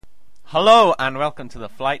Hello and welcome to the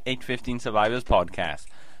Flight 815 Survivors podcast.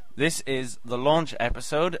 This is the launch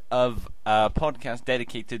episode of a podcast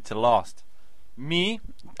dedicated to Lost.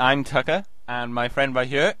 I'm Tucker, and my friend right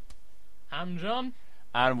here. I'm John.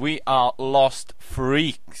 And we are Lost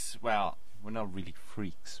freaks. Well, we're not really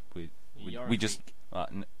freaks. We just...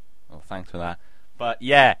 thanks for that. But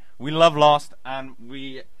yeah, we love Lost, and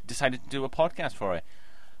we decided to do a podcast for it.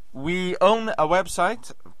 We own a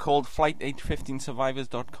website called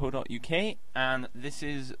flight815survivors.co.uk, and this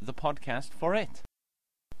is the podcast for it.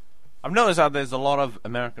 I've noticed that there's a lot of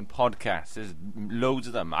American podcasts. There's loads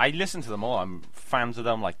of them. I listen to them all. I'm fans of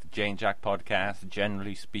them, like the Jane Jack podcast, the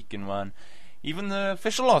Generally Speaking one, even the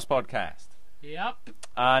Official Lost podcast. Yep.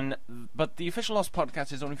 But the Official Lost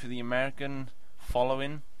podcast is only for the American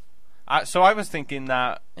following. So I was thinking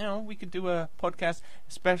that, we could do a podcast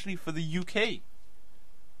especially for the UK.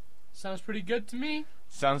 Sounds pretty good to me.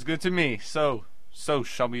 Sounds good to me. So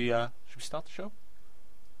shall we start the show?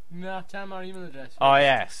 No, tell my email address. Oh,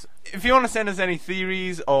 yes. If you want to send us any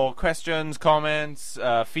theories or questions, comments,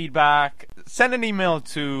 feedback, send an email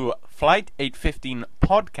to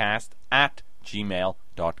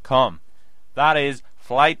flight815podcast@gmail.com. That is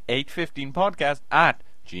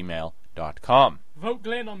flight815podcast@gmail.com. Vote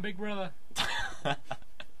Glenn on Big Brother.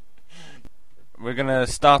 We're going to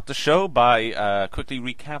start the show by quickly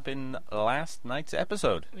recapping last night's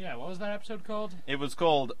episode. Yeah, what was that episode called? It was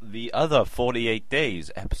called The Other 48 Days,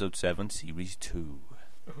 Episode 7, Series 2.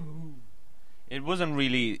 Ooh. It wasn't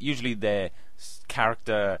really... Usually their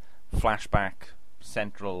character flashback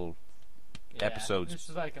central episodes. This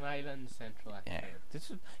is like an island central episode.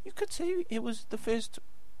 Yeah, you could say it was the first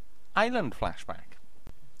island flashback.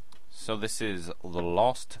 So this is the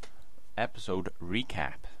Lost episode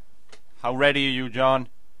recap. How ready are you, John?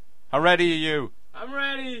 How ready are you? I'm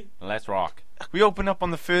ready. Let's rock. We open up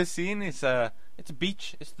on the first scene. It's a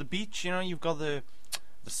beach. It's the beach. You've got the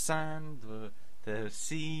sand, the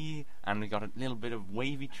sea, and we got a little bit of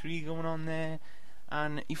wavy tree going on there,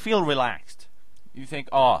 and you feel relaxed. You think,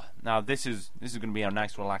 now this is going to be a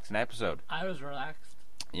nice, relaxing episode. I was relaxed.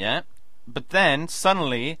 Yeah, but then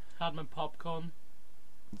suddenly had my popcorn.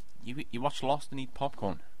 You watch Lost and eat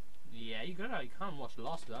popcorn. Yeah, you can't watch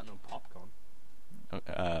Lost without no popcorn.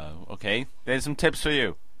 Okay. There's some tips for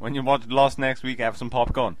you. When you watch Lost next week, have some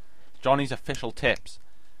popcorn. Johnny's official tips.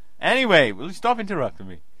 Anyway, will you stop interrupting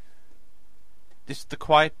me? This is the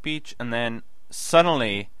quiet beach, and then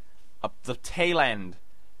suddenly, up the tail end,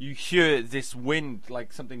 you hear this wind,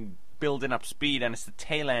 like something building up speed, and it's the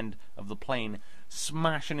tail end of the plane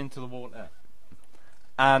smashing into the water.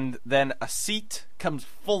 And then a seat comes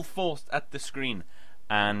full force at the screen,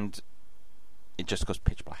 and it just goes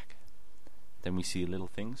pitch black. Then we see a little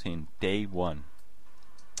thing saying Day 1.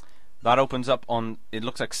 That opens up on... It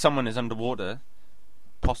looks like someone is underwater,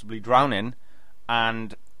 possibly drowning,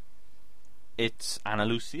 and it's Ana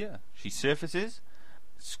Lucia. She surfaces.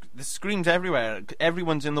 There's screams everywhere.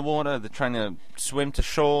 Everyone's in the water. They're trying to swim to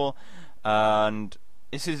shore. And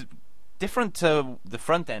this is different to the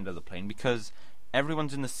front end of the plane because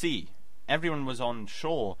everyone's in the sea. Everyone was on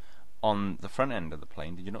shore on the front end of the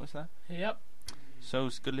plane. Did you notice that? Yep. So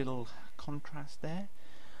it's a good little contrast there.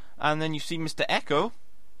 And then you see Mr. Echo.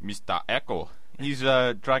 Mr. Echo. He's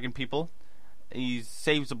dragging people. He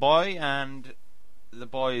saves a boy, and the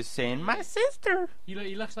boy is saying, "My sister." He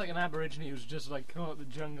looks like an Aborigine who's just like come out of the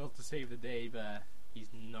jungle to save the day, but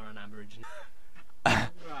he's not an Aborigine.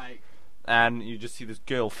 Right. And you just see this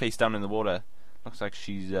girl face down in the water. Looks like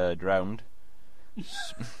she's drowned.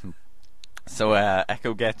 So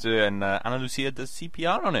Echo gets her, and Ana Lucia does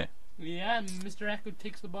CPR on her. Yeah, and Mr. Echo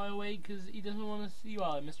takes the boy away because he doesn't want to see.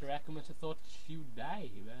 Well, Mr. Echo must have thought she would die.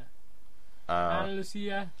 Ana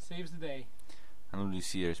Lucia saves the day. Ana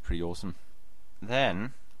Lucia is pretty awesome.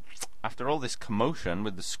 Then, after all this commotion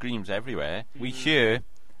with the screams everywhere, we hear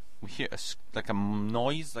like a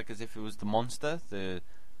noise, like as if it was the monster, the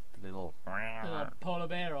little polar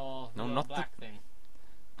bear or the black thing.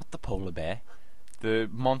 Not the polar bear. The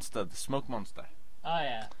monster, the smoke monster. Oh,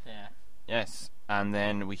 yeah. Yes, and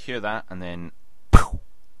then we hear that, and then...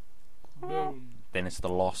 Boom. Then it's the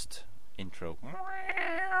Lost intro.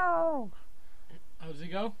 How does it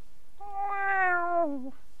go?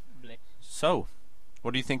 So,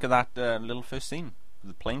 what do you think of that little first scene?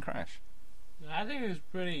 The plane crash? I think it was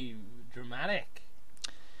pretty dramatic.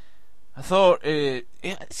 I thought it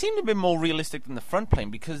seemed a bit more realistic than the front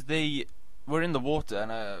plane because they... were in the water,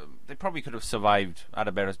 and they probably could have survived, had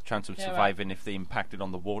a better chance of surviving if they impacted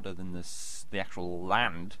on the water than the actual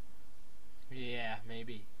land. Yeah,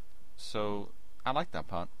 maybe. So, I like that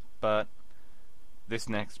part. But this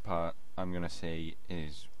next part, I'm going to say,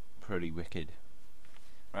 is pretty wicked.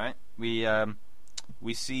 Right?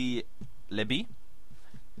 we see Libby.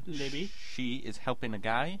 Libby. She is helping a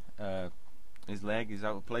guy. His leg is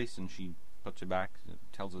out of place, and she puts it back.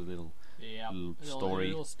 Tells a little story. A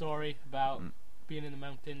little story about being in the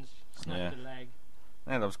mountains. Snapped her leg.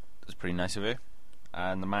 Yeah, that's pretty nice of her.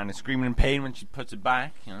 And the man is screaming in pain when she puts it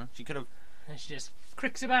back. You know, she could have. And she just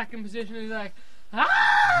cricks it back in position, and he's like,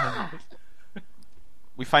 ah!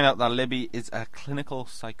 We find out that Libby is a clinical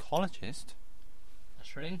psychologist. A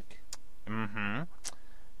shrink. Mm-hmm.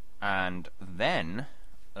 And then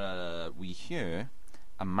we hear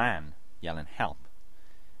a man yelling help.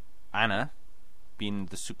 Anna, being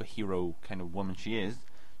the superhero kind of woman she is,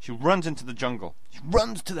 she runs into the jungle. She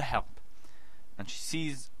runs to the help. And she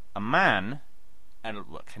sees a man, kind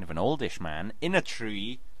of an oldish man, in a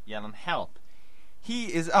tree yelling help.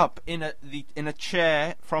 He is up in a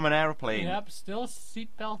chair from an aeroplane. Yep, still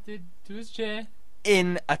seat belted to his chair.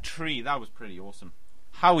 In a tree. That was pretty awesome.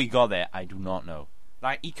 How he got there, I do not know.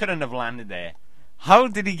 Like, he couldn't have landed there. How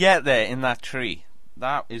did he get there in that tree?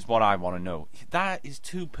 That is what I want to know. That is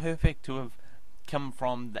too perfect to have come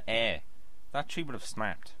from the air. That tree would have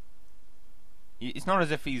snapped. It's not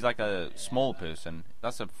as if he's like a small person.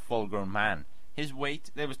 That's a full-grown man. His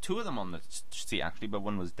weight... There was two of them on the seat, actually, but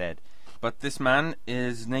one was dead. But this man,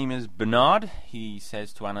 his name is Bernard, he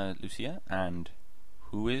says to Ana Lucia. And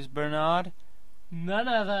who is Bernard? None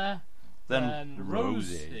other than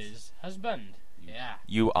Rose's husband. Yeah.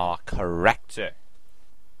 You are correct, sir.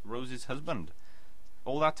 Rose's husband.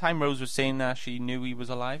 All that time Rose was saying that she knew he was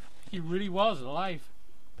alive. He really was alive.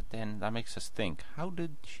 But then that makes us think, how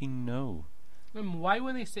did she know? Why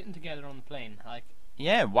were they sitting together on the plane? Like,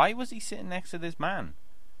 yeah, why was he sitting next to this man?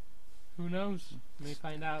 Who knows? May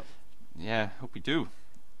find out. Yeah, hope we do.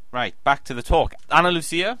 Right, back to the talk. Ana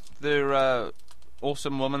Lucia, the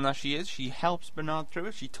awesome woman that she is, she helps Bernard through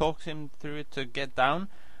it. She talks him through it to get down.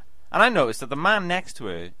 And I noticed that the man next to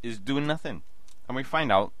her is doing nothing. And we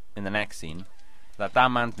find out in the next scene that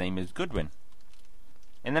man's name is Goodwin.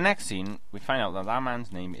 In the next scene, we find out that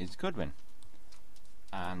man's name is Goodwin.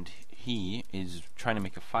 And he is trying to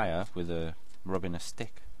make a fire with rubbing a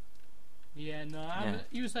stick. Yeah, no,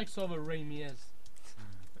 he was like sort of a Ramirez.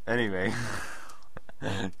 Anyway.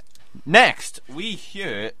 Next, we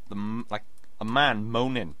hear a man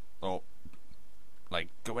moaning. Or like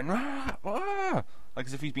going, rah, rah, like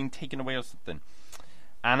as if he's being taken away or something.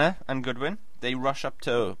 Anna and Goodwin, they rush up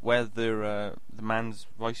to where the man's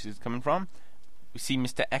voice is coming from. We see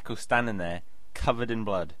Mr. Echo standing there, covered in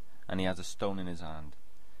blood, and he has a stone in his hand.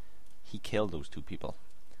 He killed those two people.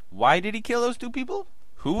 Why did he kill those two people?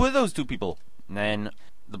 Who were those two people? And then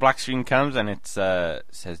the black screen comes and it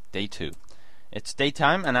says day 2. It's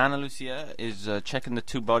daytime, and Ana Lucia is checking the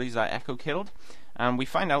two bodies that Echo killed, and we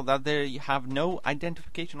find out that they have no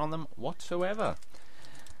identification on them whatsoever.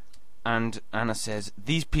 And Anna says,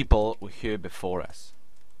 these people were here before us.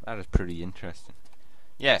 That is pretty interesting.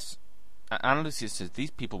 Yes, Ana Lucia says, these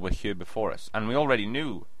people were here before us. And we already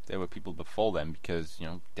knew there were people before them because, you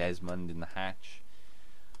know, Desmond in the hatch.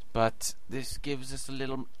 But this gives us a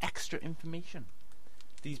little extra information.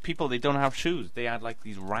 These people, they don't have shoes. They had, like,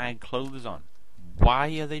 these rag clothes on. Why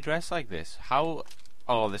are they dressed like this? How...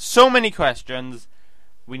 Oh, there's so many questions.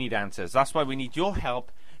 We need answers. That's why we need your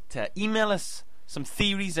help to email us some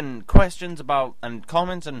theories and questions about and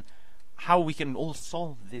comments and how we can all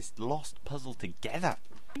solve this lost puzzle together.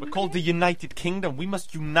 We're called the United Kingdom. We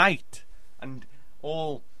must unite and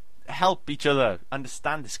all help each other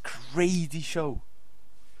understand this crazy show.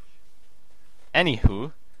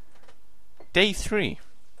 Anywho, day 3.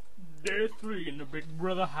 Day 3 in the Big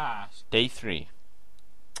Brother house. Day 3.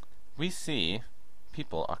 We see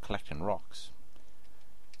people are collecting rocks.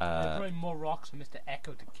 They're throwing more rocks for Mr.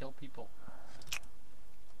 Echo to kill people.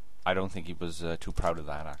 I don't think he was too proud of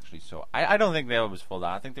that, actually. So I don't think they was for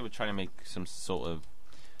that. I think they were trying to make some sort of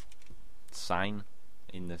sign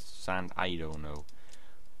in the sand. I don't know.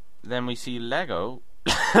 Then we see Lego.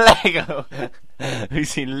 Lego. We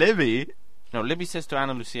see Libby. No, Libby says to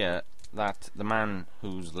Ana Lucia that the man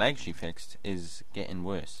whose leg she fixed is getting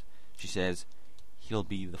worse. She says he'll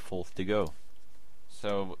be the 4th to go.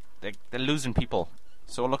 So they're losing people.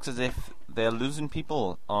 So it looks as if they're losing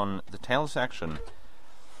people on the tail section.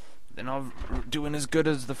 They're not doing as good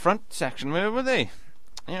as the front section. Where were they?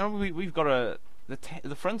 You know, we've got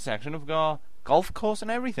the front section. We've got a golf course and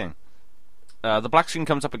everything. The black screen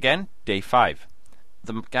comes up again. Day 5.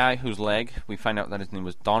 The guy whose leg, we find out that his name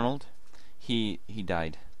was Donald. He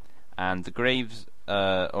died, and the grave's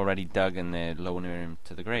already dug, and they're lowering him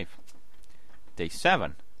to the grave. Day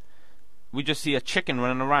 7. We just see a chicken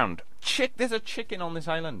running around. There's a chicken on this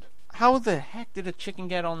island. How the heck did a chicken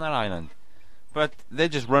get on that island? But they're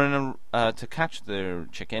just running to catch the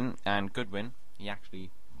chicken, and Goodwin, he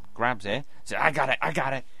actually grabs it, says, I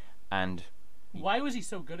got it, and... Why was he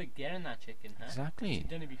so good at getting that chicken, huh? Exactly. Has he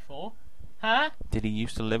done it before? Huh? Did he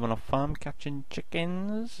used to live on a farm catching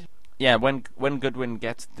chickens? Yeah, when Goodwin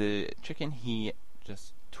gets the chicken, he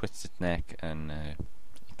just twists its neck and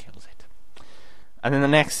he kills it. And in the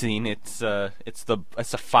next scene, it's a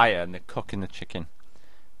fire and they're cooking the chicken.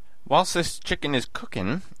 Whilst this chicken is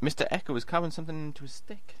cooking, Mr. Echo is carving something into a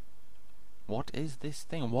stick. What is this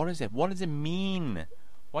thing? What is it? What does it mean?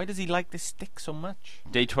 Why does he like this stick so much?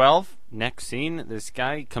 Day 12. Next scene, this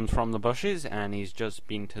guy comes from the bushes and he's just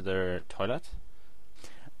been to their toilet.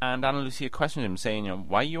 And Ana Lucia questions him, saying,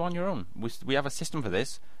 why are you on your own? We have a system for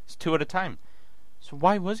this. It's 2 at a time. So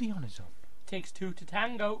why was he on his own? Takes 2 to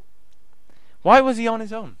tango. Why was he on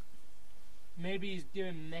his own? Maybe he's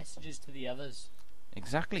giving messages to the others.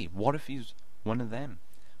 Exactly. What if he's one of them?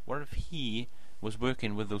 What if he was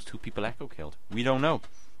working with those 2 people Echo killed? We don't know.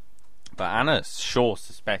 But Anna sure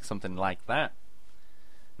suspects something like that.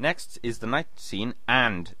 Next is the night scene,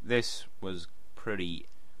 and this was pretty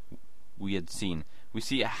weird scene. We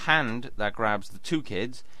see a hand that grabs the 2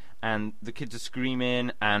 kids, and the kids are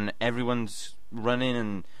screaming, and everyone's running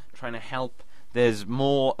and trying to help. There's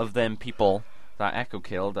more of them people that Echo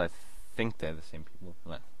killed. I think they're the same people.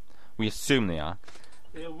 We assume they are.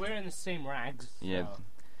 They're wearing the same rags. Yeah.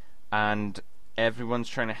 And everyone's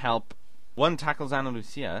trying to help. One tackles Ana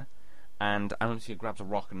Lucia, and Ana Lucia grabs a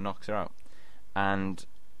rock and knocks her out. And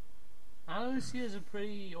Ana Lucia's a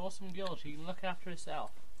pretty awesome girl. She can look after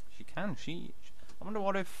herself. she can. I wonder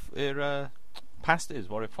what if her past is,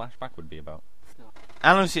 what her flashback would be about.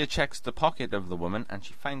 Ana Lucia checks the pocket of the woman, and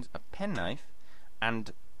she finds a penknife.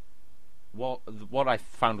 And what I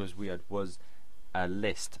found was weird was a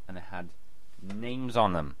list, and it had names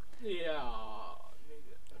on them. Yeah.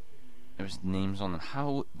 There was names on them.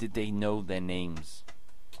 How did they know their names?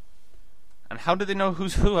 And how do they know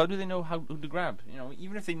who's who? How do they know who to grab?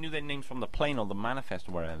 Even if they knew their names from the plane or the manifest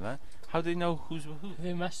or whatever, how do they know who's who?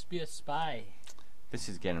 They must be a spy. This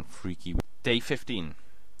is getting freaky. Day 15.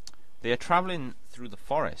 They are travelling through the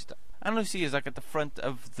forest. Ana Lucia is like at the front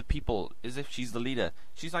of the people, as if she's the leader.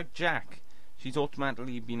 She's like Jack. She's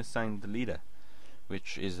automatically been assigned the leader,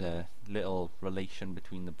 which is a little relation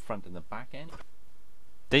between the front and the back end.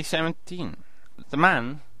 Day 17. The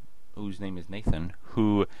man, whose name is Nathan,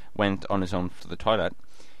 who went on his own to the toilet,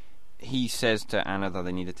 he says to Anna that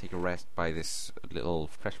they need to take a rest by this little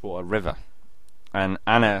freshwater river. And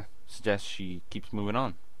Anna suggests she keeps moving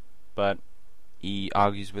on. But he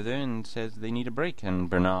argues with her and says they need a break. And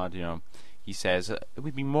Bernard, he says,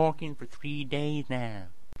 we've been walking for 3 days now.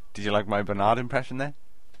 Did you like my Bernard impression there?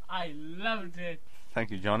 I loved it. Thank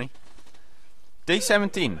you, Johnny. Day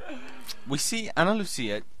 17. We see Ana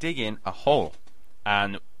Lucia dig in a hole.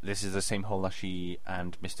 And this is the same hole that she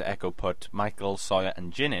and Mr. Echo put Michael, Sawyer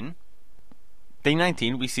and Jin in. Day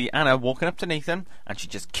 19, we see Anna walking up to Nathan, and she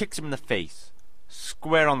just kicks him in the face.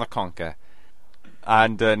 Square on the conker.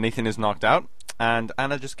 And Nathan is knocked out, and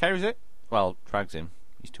Anna just carries it. Well, drags him.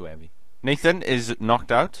 He's too heavy. Nathan is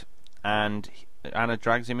knocked out, and Anna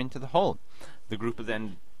drags him into the hole. The group are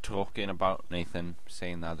then talking about Nathan,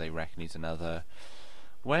 saying that they reckon he's another.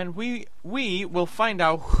 When we will find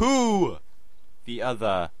out who the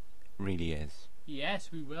other really is. Yes,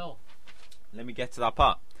 we will. Let me get to that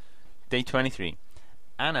part. Day 23.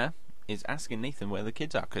 Anna is asking Nathan where the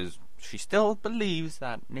kids are, because she still believes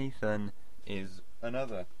that Nathan is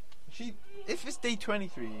another. If it's day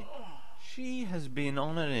 23, she has been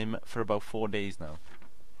on him for about 4 days now.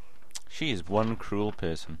 She is one cruel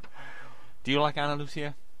person. Do you like Ana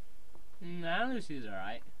Lucia? Ana Lucia's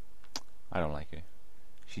alright. I don't like her.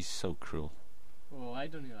 She's so cruel. Oh, I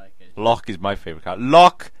don't even like it. Locke is my favourite character.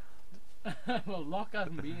 Locke! Well, Locke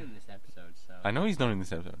hasn't been in this episode, so... I know he's not in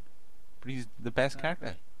this episode, but he's the best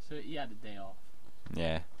character. So he had a day off.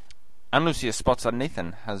 Yeah. Ana Lucia spots that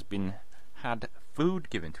Nathan has had food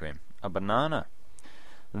given to him. A banana.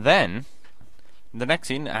 Then, the next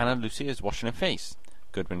scene, Ana Lucia is washing her face.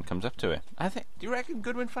 Goodwin comes up to her. Do you reckon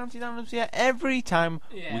Goodwin fancies Ana Lucia? Every time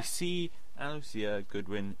we see Ana Lucia,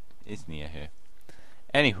 Goodwin is near her.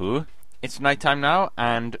 Anywho, it's night time now,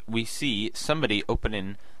 and we see somebody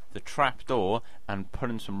opening the trap door and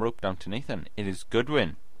putting some rope down to Nathan. It is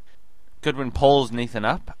Goodwin. Goodwin pulls Nathan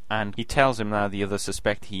up, and he tells him that the others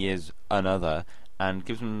suspect he is another, and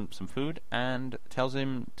gives him some food, and tells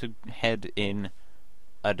him to head in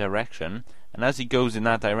a direction. And as he goes in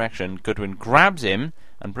that direction, Goodwin grabs him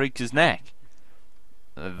and breaks his neck.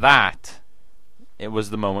 It was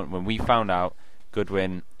the moment when we found out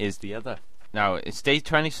Goodwin is the other. Now, it's day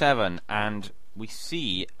 27, and we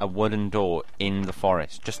see a wooden door in the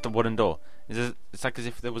forest. Just a wooden door. It's like as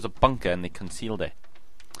if there was a bunker and they concealed it.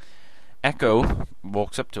 Echo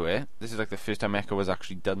walks up to it. This is like the first time Echo has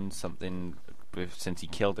actually done something since he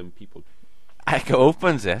killed them people. Echo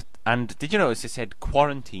opens it, and did you notice it said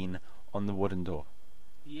quarantine on the wooden door?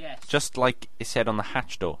 Yes. Just like it said on the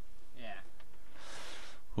hatch door. Yeah.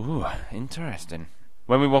 Ooh, interesting.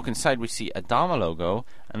 When we walk inside, we see a Dharma logo,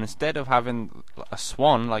 and instead of having a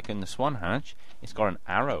swan like in the swan hatch, it's got an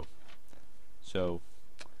arrow. So,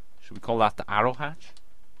 should we call that the arrow hatch?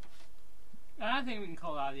 I think we can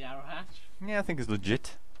call that the arrow hatch. Yeah, I think it's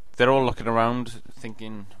legit. They're all looking around,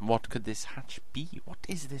 thinking, what could this hatch be? What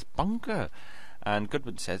is this bunker? And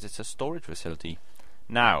Goodwin says it's a storage facility.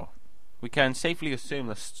 Now, we can safely assume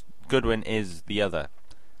that Goodwin is the other.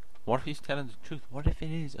 What if he's telling the truth? What if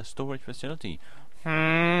it is a storage facility?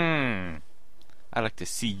 I'd like to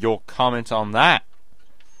see your comments on that.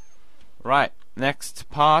 Right, next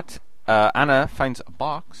part. Anna finds a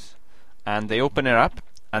box, and they open it up,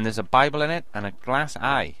 and there's a Bible in it and a glass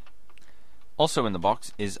eye. Also in the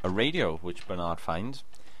box is a radio, which Bernard finds.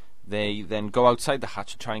 They then go outside the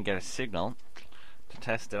hatch to try and get a signal to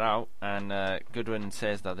test it out, and Goodwin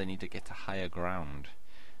says that they need to get to higher ground.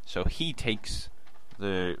 So he takes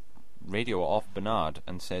the radio off Bernard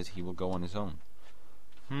and says he will go on his own.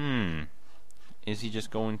 Is he just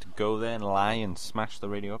going to go there and lie and smash the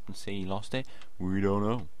radio up and say he lost it? We don't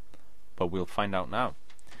know. But we'll find out now.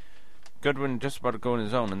 Goodwin just about to go on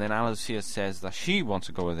his own, and then Alicia says that she wants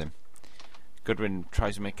to go with him. Goodwin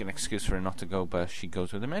tries to make an excuse for her not to go, but she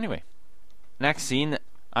goes with him anyway. Next scene,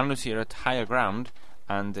 Anna Lucia are at higher ground,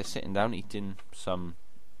 and they're sitting down eating some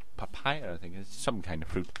papaya, I think it's some kind of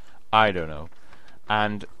fruit. I don't know.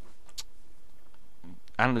 And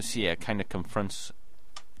Anna Lucia kind of confronts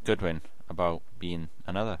Goodwin about being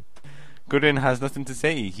another. Goodwin has nothing to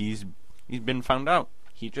say. He's been found out.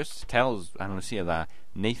 He just tells Anna Lucia that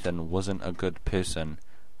Nathan wasn't a good person.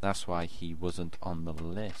 That's why he wasn't on the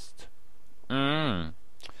list. That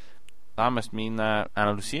must mean that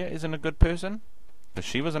Anna Lucia isn't a good person, because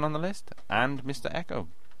she wasn't on the list, and Mr. Echo,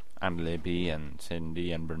 and Libby, and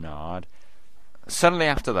Cindy, and Bernard. Suddenly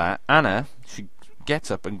after that, Anna, she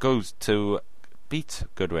gets up and goes to beat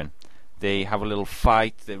Goodwin. They have a little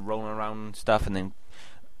fight, they're rolling around and stuff, and then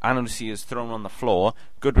Anna Lucia is thrown on the floor.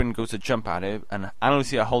 Goodwin goes to jump at her, and Anna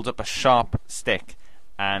Lucia holds up a sharp stick,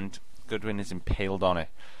 and Goodwin is impaled on it.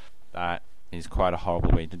 That is quite a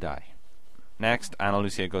horrible way to die. Next, Anna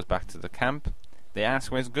Lucia goes back to the camp. They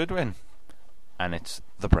ask, where's Goodwin? And it's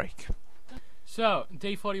the break. So,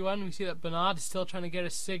 day 41, we see that Bernard is still trying to get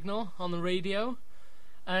a signal on the radio,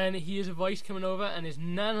 and he hears a voice coming over, and is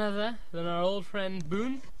none other than our old friend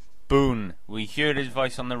Boone. Boone. We heard his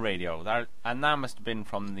voice on the radio. That must have been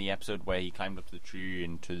from the episode where he climbed up the tree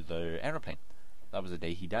into the aeroplane. That was the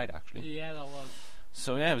day he died, actually. Yeah, that was.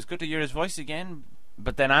 So yeah, it was good to hear his voice again.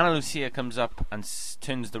 But then Anna Lucia comes up and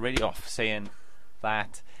turns the radio off, saying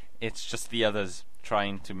that it's just the others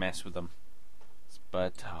trying to mess with them.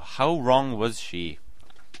 But how wrong was she?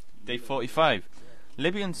 Day 45.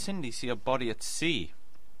 Libby and Cindy see a body at sea.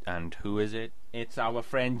 And who is it? It's our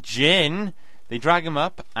friend Jin. They drag him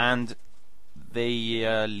up and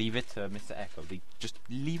they leave it to Mr. Echo. They just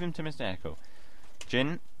leave him to Mr. Echo.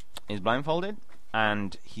 Jin is blindfolded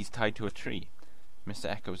and he's tied to a tree. Mr.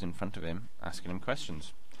 Echo's in front of him asking him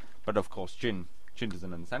questions. But of course Jin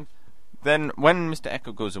doesn't understand. Then when Mr.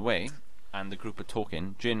 Echo goes away and the group are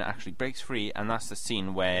talking, Jin actually breaks free, and that's the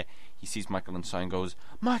scene where he sees Michael and Sawyer and goes,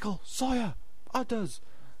 Michael, Sawyer, others.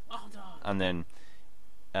 And then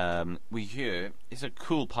we hear, it's a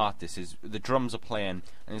cool part, this is, the drums are playing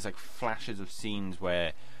and there's like flashes of scenes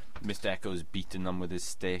where Mr. Echo's beating them with his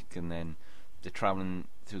stick, and then they're travelling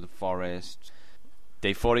through the forest.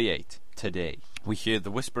 Day 48, today. We hear the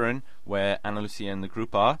whispering where Anna Lucia and the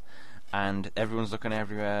group are, and everyone's looking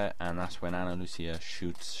everywhere, and that's when Anna Lucia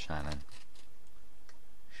shoots Shannon.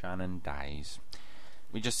 Shannon dies.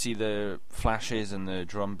 We just see the flashes and the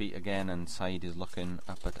drum beat again, and Saeed is looking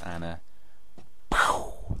up at Anna.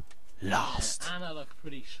 Pow! Lost. Yeah, Anna looked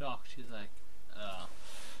pretty shocked. She's like, oh.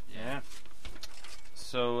 Yeah.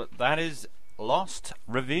 So that is Lost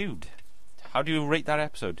reviewed. How do you rate that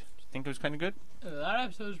episode? Do you think it was kind of good? That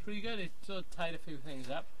episode was pretty good. It sort of tied a few things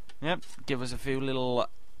up. Yep. Give us a few little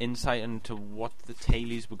insight into what the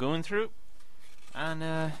tailies were going through. And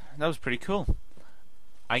that was pretty cool.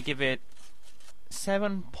 I give it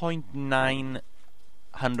 7.900%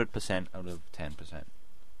 out of 10%.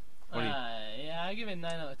 Yeah, I give it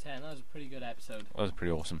 9 out of 10. That was a pretty good episode. That was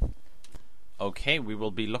pretty awesome. Okay, we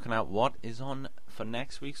will be looking at what is on for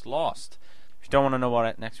next week's Lost. If you don't want to know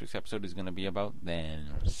what next week's episode is going to be about,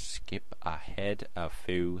 then skip ahead a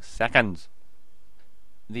few seconds.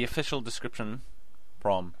 The official description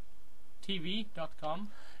from TV.com.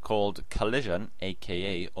 called Collision,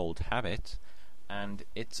 aka Old Habit, and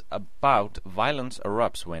it's about violence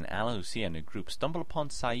erupts when Ana Lucia and a group stumble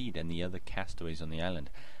upon Saeed and the other castaways on the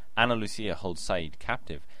island. Ana Lucia holds Saeed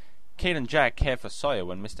captive. Kate and Jack care for Sawyer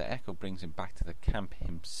when Mr. Echo brings him back to the camp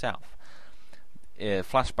himself.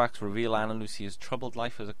 Flashbacks reveal Ana Lucia's troubled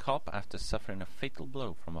life as a cop after suffering a fatal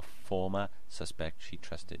blow from a former suspect she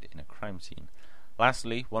trusted in a crime scene.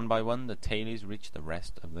 Lastly, one by one, the tailies reach the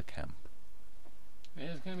rest of the camp.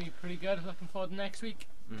 It's going to be pretty good. Looking forward to next week.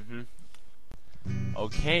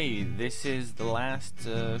 Okay, this is the last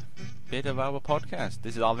bit of our podcast.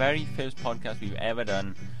 This is our very first podcast we've ever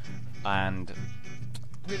done, and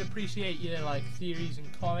we'd appreciate your theories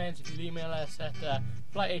and comments if you email us at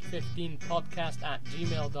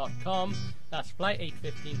flight815podcast@gmail.com. That's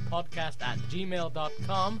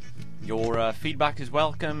flight815podcast@gmail.com. Your feedback is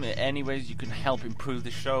welcome. Any ways you can help improve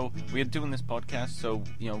the show. We're doing this podcast, so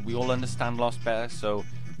we all understand lost better. So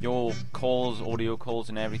your calls, audio calls,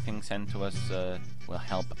 and everything sent to us will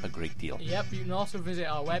help a great deal. Yep, you can also visit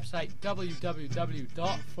our website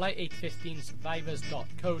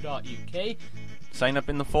www.flight815survivors.co.uk. Sign up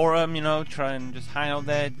in the forum, try and just hang out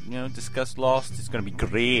there, discuss Lost. It's going to be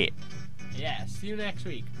great. Yeah, see you next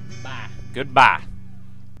week. Bye. Goodbye.